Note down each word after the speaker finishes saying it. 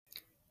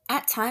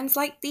At times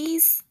like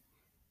these,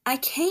 I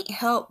can't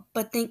help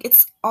but think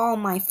it's all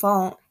my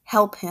fault.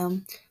 Help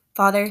him,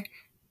 Father.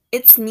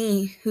 It's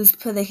me who's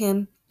putting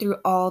him through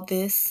all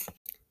this.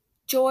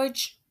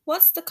 George,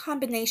 what's the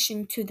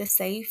combination to the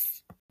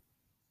safe?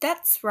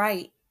 That's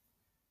right.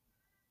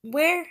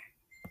 Where?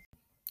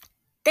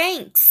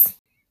 Thanks.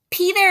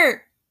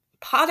 Peter!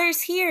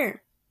 Potter's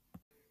here.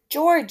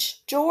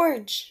 George, get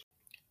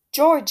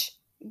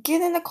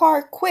in the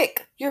car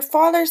quick. Your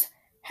father's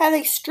had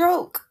a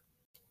stroke.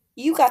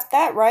 You got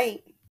that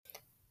right.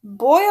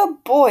 Boy, oh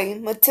boy,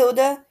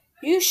 Matilda,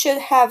 you should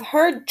have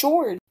heard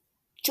George.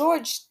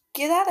 George,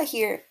 get out of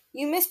here.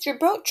 You missed your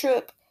boat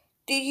trip.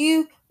 Do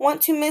you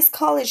want to miss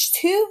college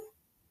too?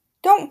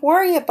 Don't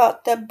worry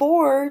about the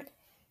board.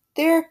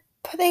 They're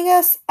putting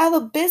us out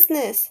of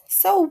business.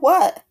 So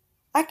what?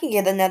 I can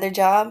get another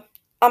job.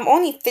 I'm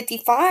only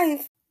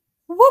 55.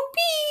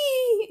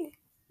 Whoopee!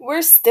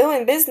 We're still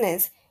in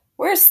business.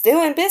 We're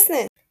still in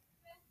business.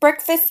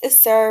 Breakfast is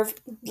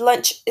served,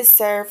 lunch is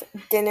served,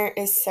 dinner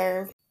is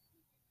served.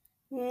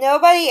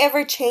 Nobody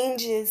ever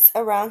changes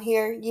around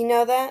here, you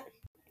know that?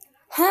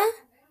 Huh?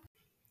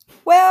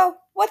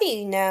 Well, what do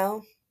you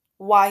know?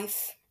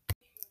 Wife.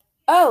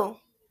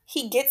 Oh,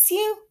 he gets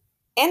you?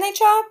 And a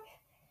job?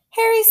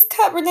 Harry's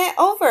cut Renette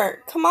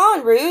over. Come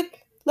on, Rude.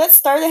 Let's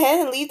start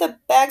ahead and leave the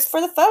bags for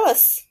the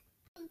fellas.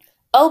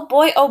 Oh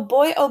boy, oh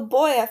boy, oh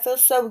boy, I feel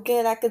so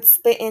good I could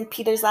spit in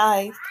Peter's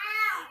eyes.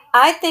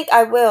 I think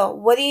I will.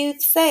 What do you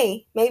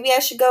say? Maybe I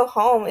should go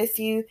home if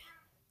you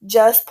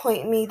just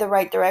point me the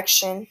right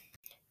direction.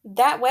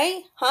 That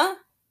way, huh?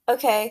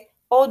 Okay,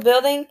 old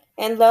building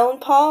and lone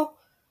Paul.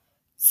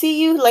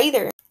 See you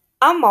later.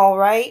 I'm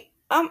alright.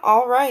 I'm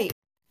alright.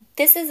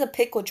 This is a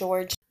pickle,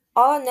 George.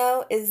 All I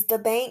know is the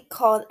bank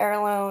called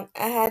our loan.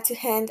 I had to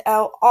hand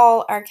out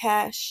all our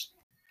cash.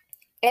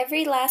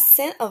 Every last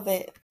cent of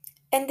it.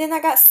 And then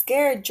I got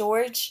scared,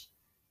 George.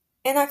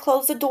 And I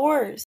closed the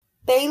doors.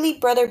 Bailey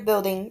Brother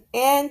Building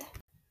and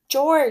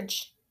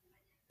George.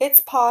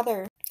 It's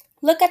Potter.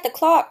 Look at the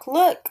clock.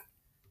 Look.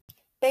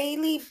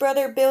 Bailey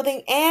Brother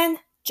Building and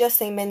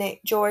just a minute,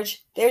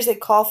 George. There's a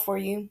call for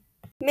you.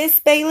 Miss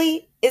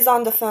Bailey is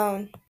on the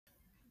phone.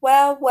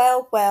 Well,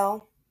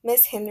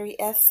 Miss Henry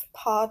F.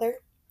 Potter.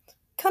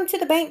 Come to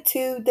the bank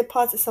to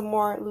deposit some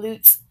more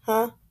loots,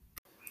 huh?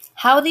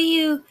 How do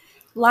you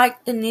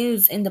like the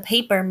news in the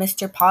paper,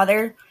 Mr.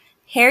 Potter?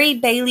 Harry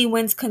Bailey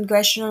wins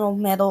Congressional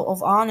Medal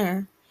of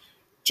Honor.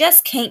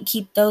 Just can't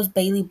keep those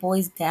Bailey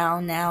boys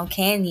down now,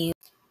 can you?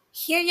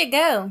 Here you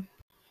go.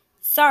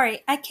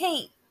 Sorry, I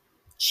can't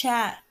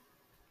chat,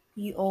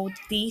 you old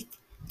thief.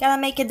 Gotta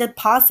make a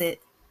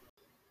deposit.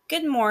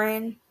 Good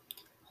morning,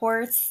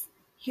 Horace.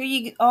 Here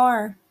you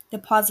are.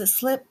 Deposit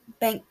slip,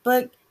 bank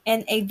book,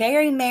 and a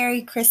very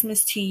Merry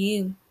Christmas to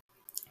you.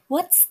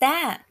 What's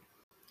that?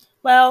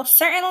 Well,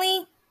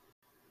 certainly,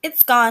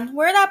 it's gone.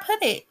 Where'd I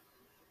put it?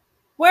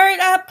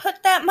 Where'd I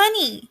put that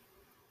money?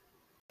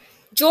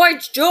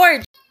 George,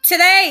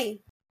 today!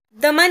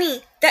 The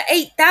money, the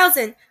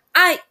 8,000.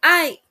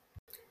 I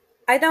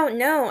don't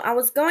know. I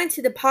was going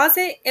to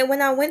deposit, and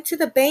when I went to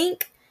the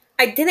bank,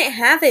 I didn't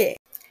have it.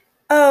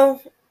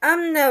 Oh,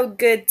 I'm no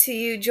good to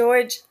you,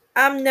 George.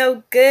 I'm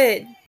no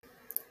good.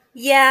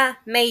 Yeah,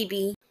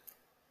 maybe.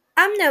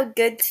 I'm no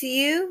good to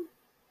you.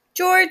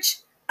 George,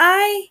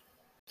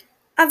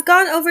 I've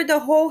gone over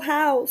the whole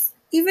house,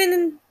 even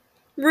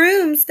in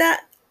rooms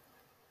that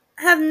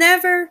have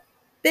never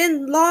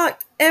been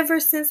locked ever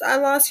since I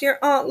lost your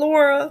Aunt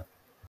Laura.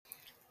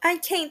 I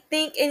can't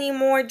think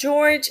anymore,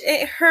 George.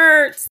 It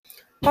hurts.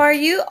 Are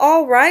you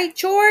all right,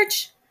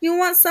 George? You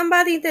want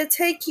somebody to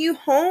take you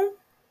home?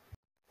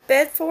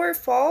 Bedford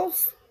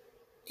Falls?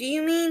 Do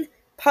you mean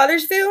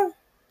Pottersville?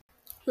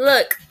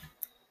 Look,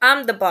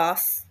 I'm the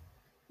boss.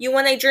 You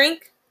want a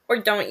drink or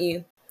don't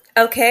you?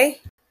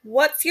 Okay.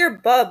 What's your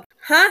bub?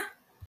 Huh?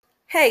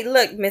 Hey,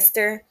 look,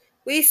 mister.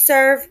 We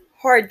serve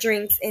hard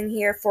drinks in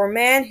here for a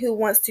man who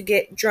wants to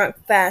get drunk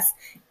fast.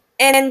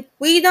 And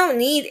we don't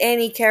need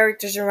any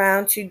characters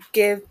around to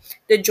give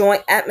the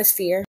joint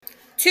atmosphere.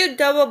 Two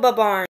double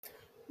barn.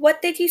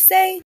 What did you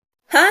say?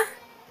 Huh?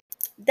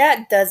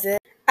 That does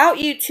it. Out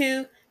you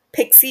two,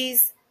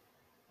 pixies.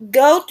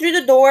 Go through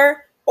the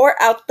door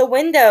or out the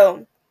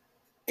window.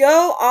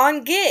 Go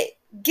on, get.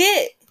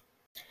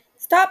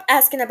 Stop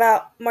asking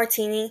about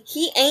Martini.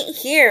 He ain't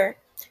here.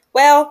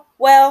 Well.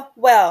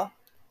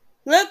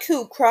 Look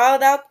who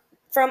crawled out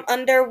from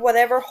under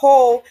whatever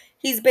hole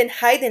he's been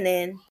hiding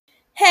in.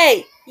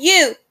 Hey,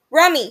 you,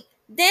 Rummy,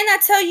 didn't I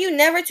tell you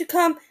never to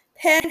come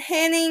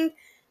panhandling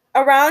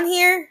around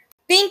here?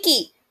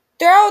 Binky,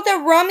 throw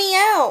the Rummy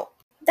out.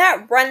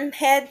 That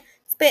runhead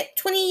spent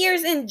 20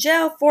 years in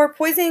jail for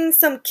poisoning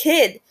some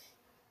kid.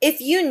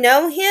 If you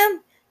know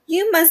him,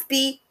 you must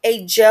be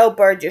a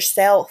jailbird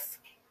yourself.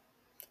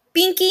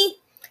 Binky,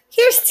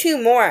 here's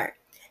two more.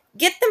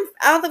 Get them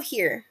out of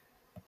here.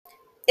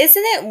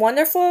 Isn't it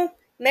wonderful?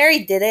 Mary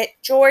did it,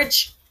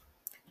 George.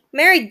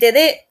 Mary did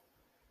it.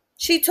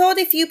 She told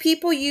a few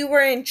people you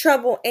were in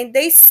trouble and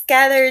they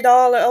scattered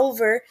all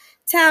over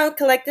town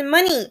collecting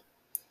money.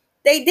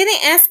 They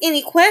didn't ask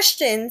any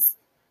questions,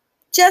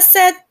 just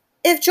said,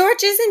 if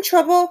George is in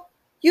trouble,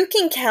 you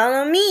can count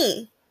on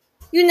me.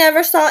 You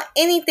never saw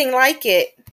anything like it.